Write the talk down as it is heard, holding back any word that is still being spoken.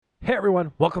Hey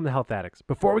everyone, welcome to Health Addicts.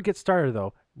 Before we get started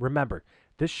though, remember,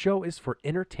 this show is for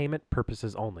entertainment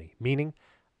purposes only, meaning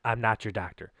I'm not your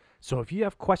doctor. So if you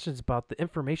have questions about the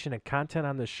information and content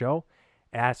on this show,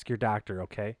 ask your doctor,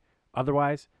 okay?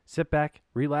 Otherwise, sit back,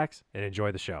 relax, and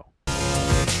enjoy the show.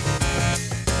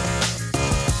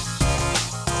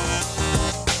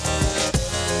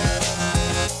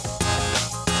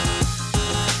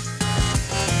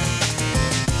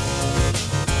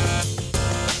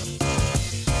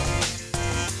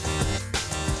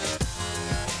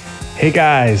 Hey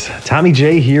guys, Tommy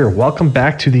J here. Welcome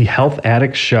back to the Health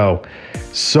Addicts Show.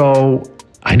 So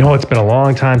I know it's been a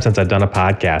long time since I've done a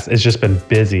podcast. It's just been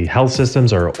busy. Health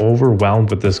systems are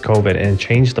overwhelmed with this COVID and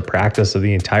changed the practice of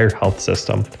the entire health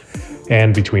system.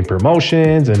 And between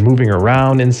promotions and moving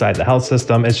around inside the health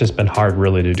system, it's just been hard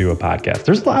really to do a podcast.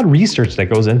 There's a lot of research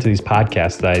that goes into these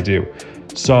podcasts that I do.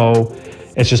 So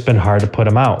it's just been hard to put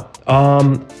them out.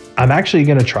 I'm actually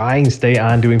going to try and stay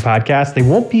on doing podcasts. They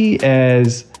won't be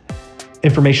as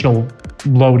informational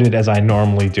loaded as I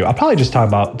normally do. I'll probably just talk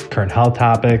about current health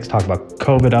topics, talk about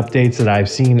COVID updates that I've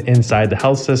seen inside the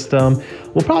health system.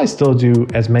 We'll probably still do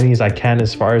as many as I can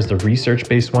as far as the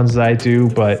research-based ones that I do,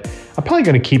 but I'm probably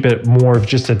going to keep it more of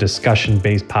just a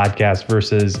discussion-based podcast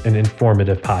versus an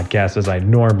informative podcast as I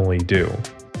normally do.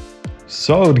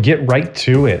 So to get right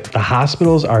to it, the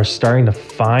hospitals are starting to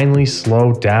finally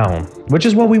slow down, which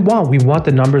is what we want. We want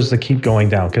the numbers to keep going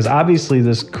down because obviously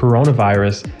this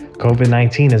coronavirus,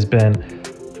 COVID-19 has been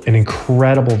an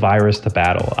incredible virus to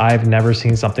battle. I've never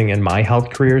seen something in my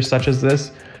health career such as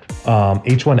this.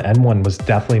 H1N1 was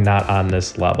definitely not on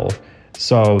this level.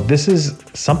 So this is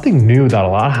something new that a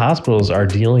lot of hospitals are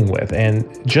dealing with.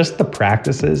 And just the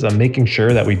practices of making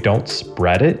sure that we don't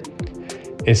spread it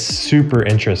is super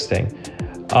interesting.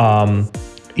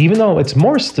 Even though it's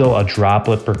more still a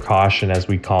droplet precaution, as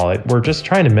we call it, we're just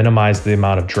trying to minimize the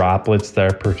amount of droplets that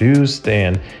are produced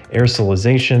and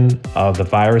aerosolization of the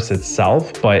virus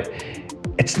itself, but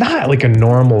it's not like a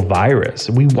normal virus.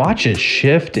 We watch it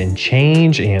shift and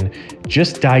change, and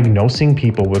just diagnosing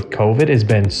people with COVID has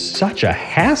been such a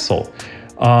hassle.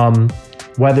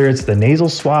 Whether it's the nasal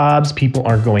swabs, people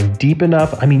aren't going deep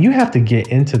enough. I mean, you have to get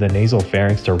into the nasal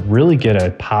pharynx to really get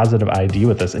a positive ID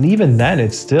with this. And even then,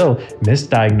 it's still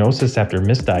misdiagnosis after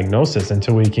misdiagnosis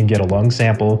until we can get a lung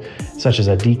sample, such as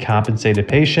a decompensated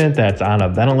patient that's on a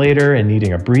ventilator and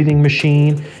needing a breathing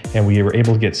machine. And we were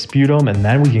able to get sputum, and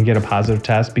then we can get a positive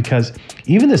test, because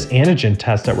even this antigen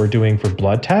test that we're doing for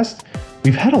blood tests,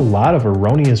 we've had a lot of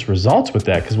erroneous results with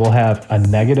that, because we'll have a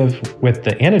negative with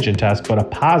the antigen test, but a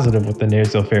positive with the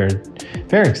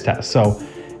nasopharynx test. So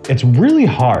it's really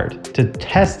hard to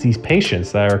test these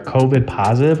patients that are COVID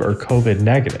positive or COVID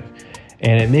negative.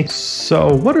 And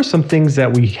so what are some things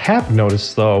that we have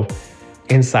noticed though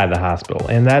inside the hospital?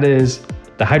 And that is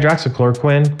the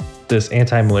hydroxychloroquine, this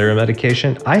anti-malaria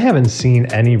medication. I haven't seen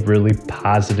any really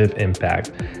positive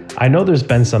impact. I know there's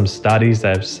been some studies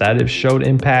that have said it showed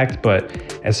impact, but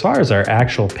as far as our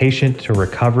actual patient to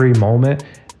recovery moment,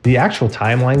 the actual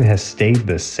timeline has stayed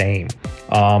the same.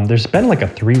 There's been like a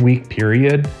 3-week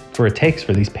period where it takes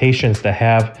for these patients to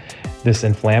have this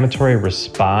inflammatory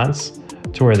response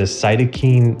to where the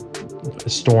cytokine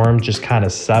storm just kind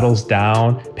of settles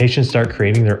down. Patients start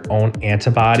creating their own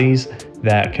antibodies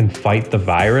that can fight the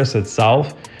virus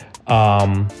itself.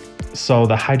 So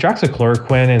the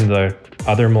hydroxychloroquine and the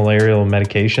other malarial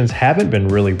medications haven't been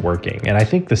really working. And I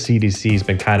think the CDC has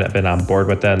been on board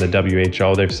with that, and the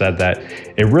WHO, they've said that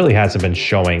it really hasn't been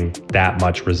showing that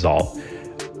much result.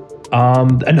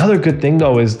 Another good thing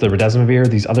though is the remdesivir,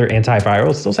 these other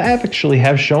antivirals, those actually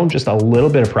have shown just a little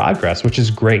bit of progress, which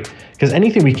is great, because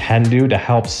anything we can do to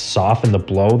help soften the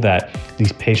blow that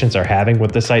these patients are having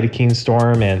with the cytokine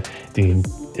storm and the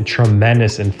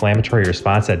tremendous inflammatory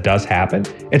response that does happen,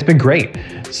 it's been great.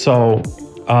 So,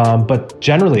 but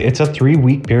generally it's a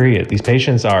 3-week period. These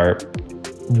patients are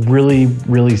really,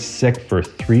 really sick for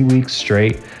 3 weeks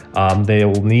straight. They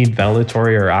will need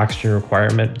ventilatory or oxygen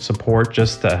requirement support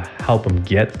just to help them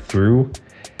get through,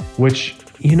 which,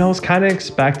 is kind of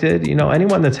expected.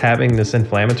 Anyone that's having this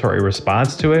inflammatory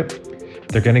response to it,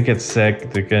 they're going to get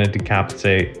sick, they're going to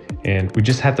decompensate, and we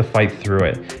just have to fight through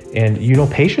it. And,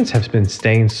 patients have been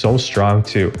staying so strong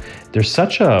too. There's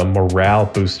such a morale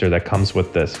booster that comes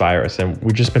with this virus, and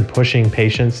we've just been pushing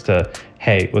patients to,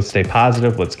 hey, let's stay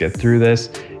positive, let's get through this.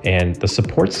 And the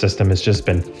support system has just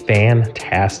been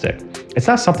fantastic. It's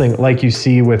not something like you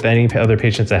see with any other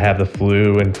patients that have the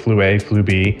flu and flu A, flu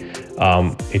B.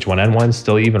 H1N1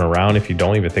 still even around if you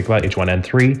don't even think about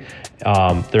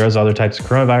H1N3. There's other types of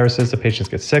coronaviruses that patients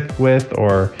get sick with,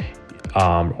 or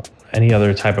any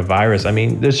other type of virus. I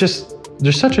mean, there's just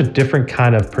there's such a different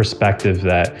kind of perspective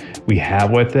that we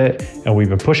have with it. And we've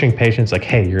been pushing patients like,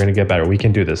 hey, you're going to get better. We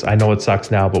can do this. I know it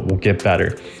sucks now, but we'll get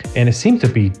better. And it seemed to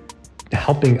be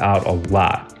helping out a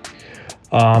lot.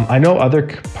 I know other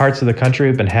parts of the country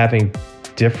have been having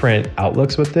different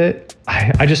outlooks with it.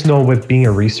 I just know with being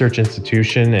a research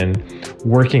institution and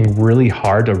working really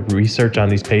hard to research on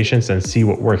these patients and see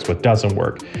what works, what doesn't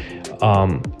work.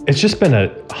 It's just been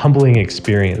a humbling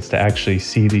experience to actually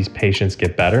see these patients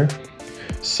get better.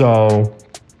 So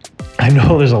I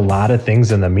know there's a lot of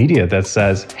things in the media that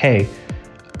says, hey,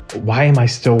 why am I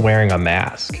still wearing a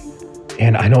mask?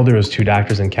 And I know there was 2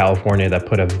 doctors in California that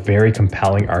put a very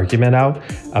compelling argument out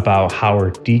about how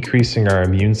we're decreasing our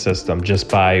immune system just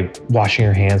by washing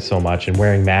our hands so much and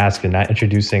wearing masks and not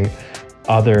introducing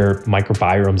other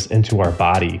microbiomes into our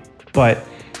body. But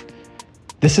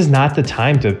this is not the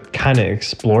time to kind of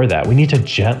explore that. We need to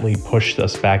gently push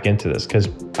us back into this because,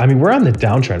 I mean, we're on the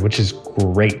downtrend, which is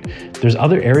great. There's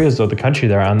other areas of the country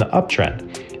that are on the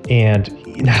uptrend. And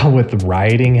now with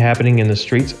rioting happening in the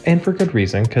streets, and for good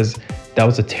reason, because that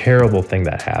was a terrible thing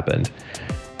that happened.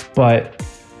 But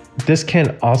this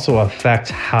can also affect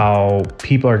how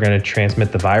people are going to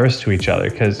transmit the virus to each other.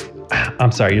 Because,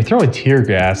 I'm sorry, you're throwing tear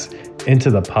gas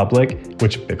into the public,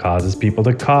 which causes people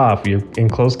to cough. You're in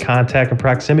close contact and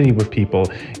proximity with people.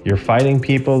 You're fighting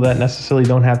people that necessarily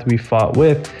don't have to be fought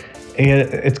with. And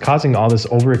it's causing all this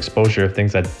overexposure of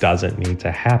things that doesn't need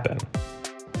to happen.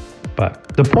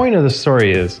 But the point of the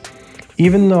story is,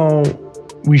 even though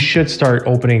we should start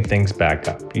opening things back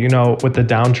up, you know, with the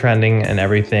downtrending and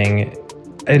everything,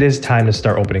 it is time to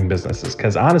start opening businesses.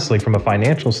 Because honestly, from a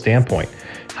financial standpoint,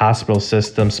 hospital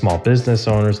systems, small business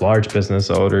owners, large business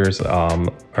owners,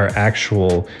 our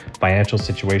actual financial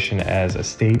situation as a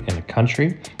state and a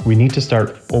country, we need to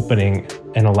start opening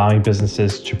and allowing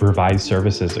businesses to provide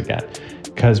services again.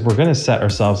 Because we're going to set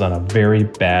ourselves on a very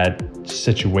bad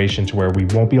situation to where we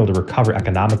won't be able to recover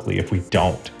economically if we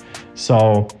don't.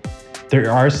 So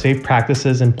there are safe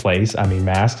practices in place. I mean,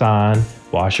 mask on,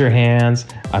 wash your hands.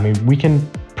 I mean, we can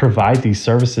provide these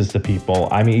services to people.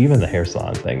 I mean, even the hair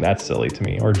salon thing, that's silly to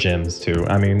me, or gyms too.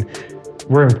 I mean,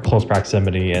 we're in close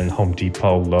proximity in Home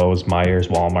Depot, Lowe's, Myers,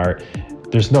 Walmart.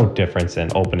 There's no difference in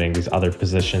opening these other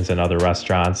positions in other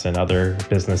restaurants and other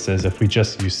businesses if we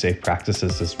just use safe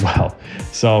practices as well.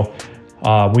 So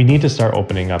we need to start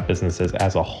opening up businesses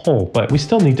as a whole, but we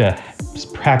still need to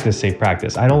practice safe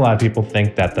practice. I know a lot of people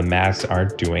think that the masks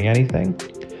aren't doing anything.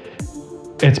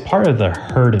 It's part of the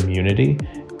herd immunity.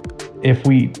 If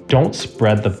we don't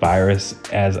spread the virus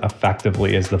as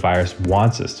effectively as the virus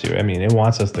wants us to, I mean, it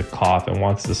wants us to cough, it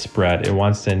wants to spread, it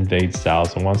wants to invade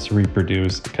cells, it wants to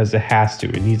reproduce because it has to,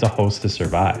 it needs a host to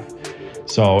survive.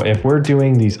 So if we're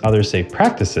doing these other safe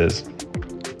practices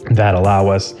that allow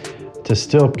us to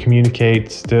still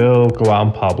communicate, still go out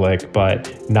in public,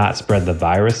 but not spread the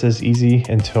virus as easy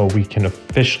until we can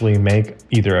officially make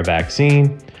either a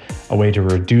vaccine, a way to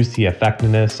reduce the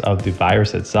effectiveness of the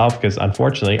virus itself, because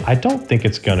unfortunately, I don't think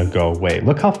it's going to go away.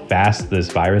 Look how fast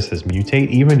this virus has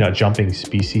mutated, even a jumping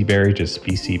species barrier to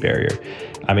species barrier.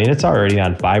 I mean, it's already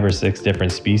on 5 or 6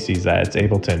 different species that it's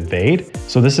able to invade.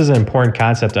 So this is an important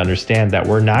concept to understand, that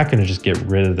we're not going to just get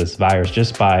rid of this virus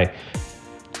just by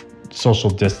social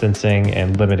distancing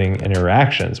and limiting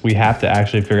interactions. We have to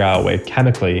actually figure out a way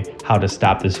chemically how to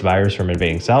stop this virus from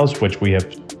invading cells, which we have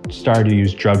started to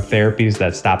use drug therapies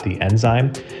that stop the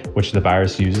enzyme, which the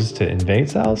virus uses to invade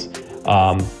cells.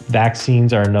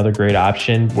 Vaccines are another great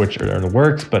option, which are in the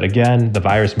works. But again, the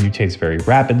virus mutates very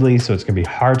rapidly, so it's going to be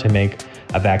hard to make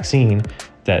a vaccine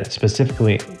that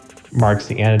specifically marks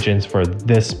the antigens for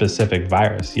this specific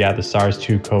virus. Yeah, the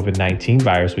SARS-2 COVID-19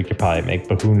 virus we could probably make,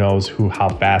 but who knows how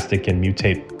fast it can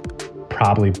mutate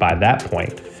probably by that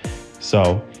point.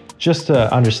 So just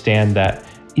to understand that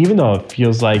even though it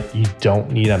feels like you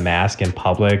don't need a mask in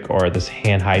public or this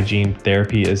hand hygiene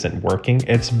therapy isn't working,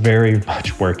 it's very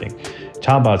much working.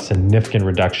 Talk about significant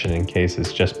reduction in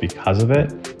cases just because of it.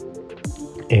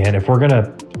 And if we're going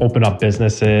to open up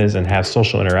businesses and have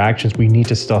social interactions, we need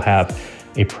to still have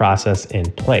a process in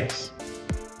place.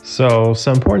 So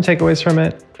some important takeaways from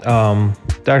it.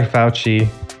 Dr. Fauci,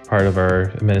 part of our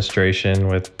administration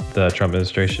with the Trump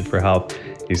administration for health,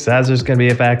 he says there's going to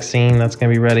be a vaccine that's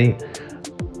going to be ready.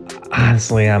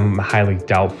 Honestly, I'm highly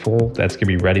doubtful that's going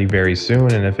to be ready very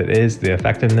soon. And if it is, the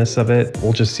effectiveness of it,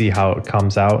 we'll just see how it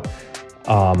comes out.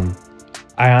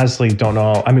 I honestly don't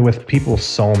know. I mean, with people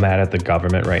so mad at the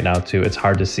government right now too, it's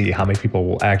hard to see how many people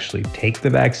will actually take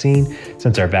the vaccine,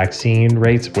 since our vaccine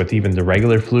rates with even the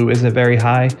regular flu isn't very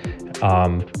high.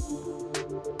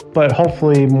 But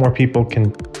hopefully more people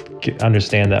can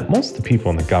understand that most of the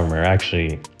people in the government are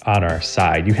actually on our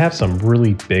side. You have some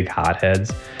really big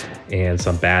hotheads and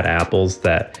some bad apples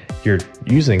that you're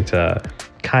using to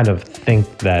kind of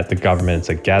think that the government's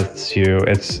against you.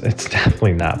 It's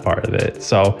definitely not part of it.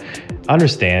 So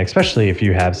understand, especially if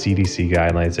you have CDC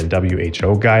guidelines and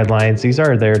WHO guidelines, these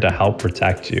are there to help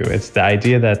protect you. It's the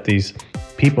idea that these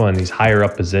people in these higher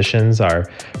up positions are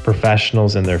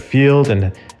professionals in their field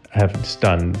and have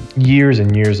done years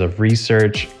and years of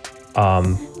research.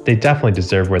 They definitely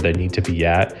deserve where they need to be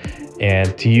at.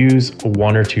 And to use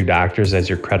one or two doctors as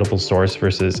your credible source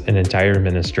versus an entire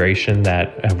administration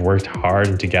that have worked hard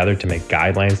and together to make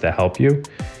guidelines that help you,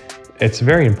 it's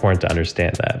very important to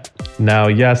understand that. Now,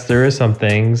 yes, there is some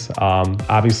things.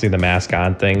 Obviously, the mask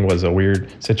on thing was a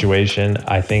weird situation.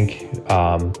 I think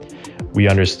we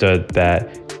understood that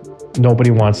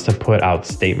nobody wants to put out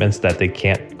statements that they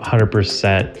can't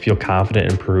 100% feel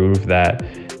confident and prove that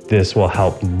this will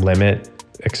help limit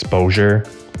exposure.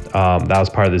 That was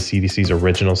part of the CDC's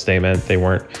original statement. They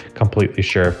weren't completely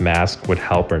sure if masks would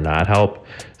help or not help.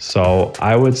 So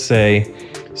I would say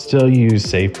still use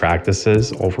safe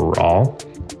practices overall.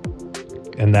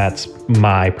 And that's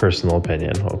my personal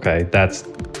opinion, okay? That's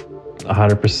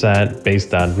 100%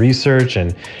 based on research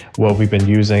and what we've been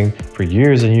using for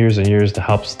years and years and years to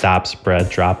help stop spread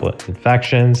droplet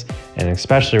infections. And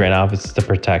especially right now, if it's to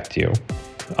protect you.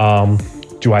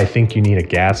 Do I think you need a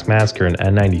gas mask or an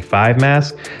N95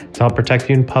 mask to help protect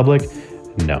you in public?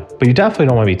 No, but you definitely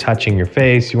don't want to be touching your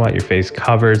face. You want your face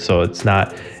covered so it's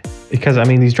not, because I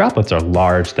mean, these droplets are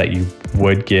large that you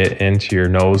would get into your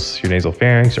nose, your nasal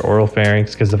pharynx, or oral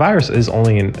pharynx, because the virus is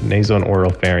only in nasal and oral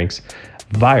pharynx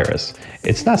virus.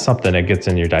 It's not something that gets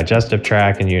in your digestive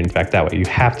tract and you infect that way. You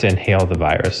have to inhale the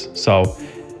virus. So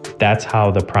that's how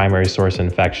the primary source of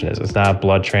infection is. It's not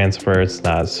blood transfer. It's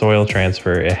not soil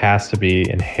transfer. It has to be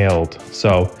inhaled.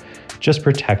 So just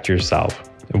protect yourself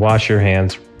and wash your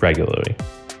hands regularly.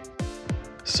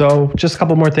 So just a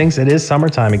couple more things. It is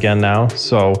summertime again now.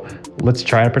 So let's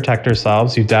try to protect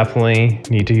ourselves. You definitely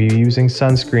need to be using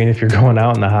sunscreen if you're going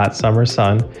out in the hot summer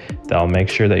sun. That'll make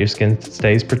sure that your skin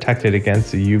stays protected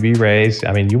against the UV rays.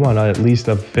 I mean, you want at least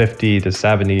a 50 to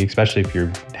 70, especially if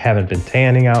you haven't been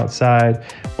tanning outside.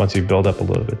 Once you build up a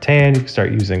little bit of tan, you can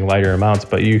start using lighter amounts,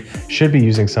 but you should be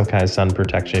using some kind of sun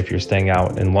protection if you're staying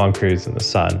out in long periods in the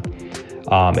sun.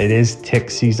 It is tick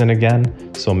season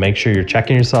again, so make sure you're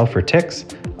checking yourself for ticks.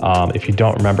 If you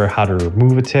don't remember how to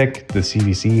remove a tick, the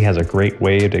CDC has a great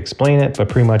way to explain it, but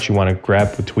pretty much you want to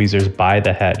grab the tweezers by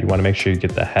the head. You want to make sure you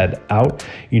get the head out.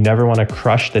 You never want to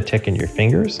crush the tick in your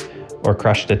fingers or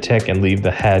crush the tick and leave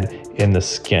the head in the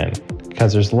skin,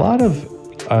 because there's a lot of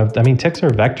ticks are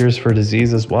vectors for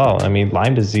disease as well. I mean,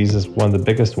 Lyme disease is one of the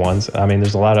biggest ones. I mean,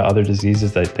 there's a lot of other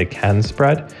diseases that they can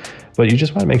spread, but you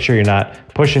just want to make sure you're not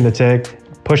pushing the tick,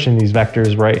 pushing these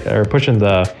vectors right, or pushing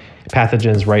the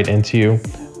pathogens right into you,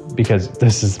 because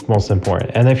this is most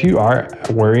important. And if you are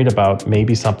worried about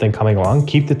maybe something coming along,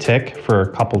 keep the tick for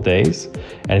a couple days.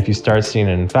 And if you start seeing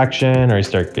an infection or you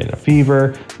start getting a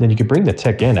fever, then you can bring the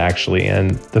tick in actually.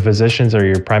 And the physicians or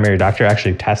your primary doctor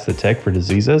actually test the tick for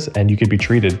diseases, and you could be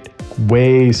treated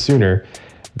way sooner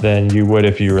than you would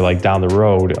if you were like down the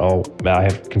road. Oh, I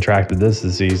have contracted this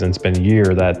disease and it's been a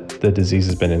year that the disease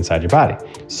has been inside your body.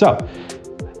 So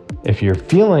if you're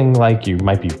feeling like you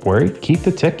might be worried, keep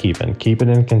the tick keeping. Keep it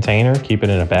in a container, keep it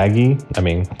in a baggie. I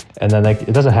mean, and then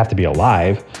it doesn't have to be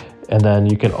alive. And then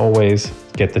you can always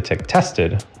get the tick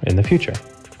tested in the future.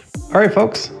 All right,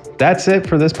 folks, that's it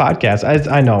for this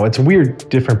podcast. I know it's a weird,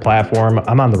 different platform.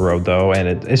 I'm on the road though, and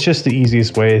it's just the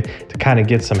easiest way to kind of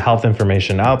get some health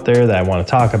information out there that I want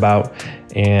to talk about.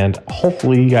 And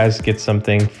hopefully you guys get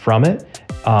something from it.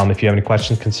 If you have any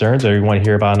questions, concerns, or you want to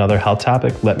hear about another health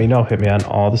topic, let me know. Hit me on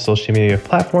all the social media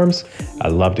platforms.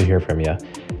 I'd love to hear from you.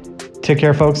 Take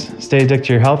care, folks. Stay addicted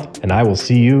to your health, and I will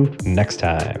see you next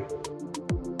time.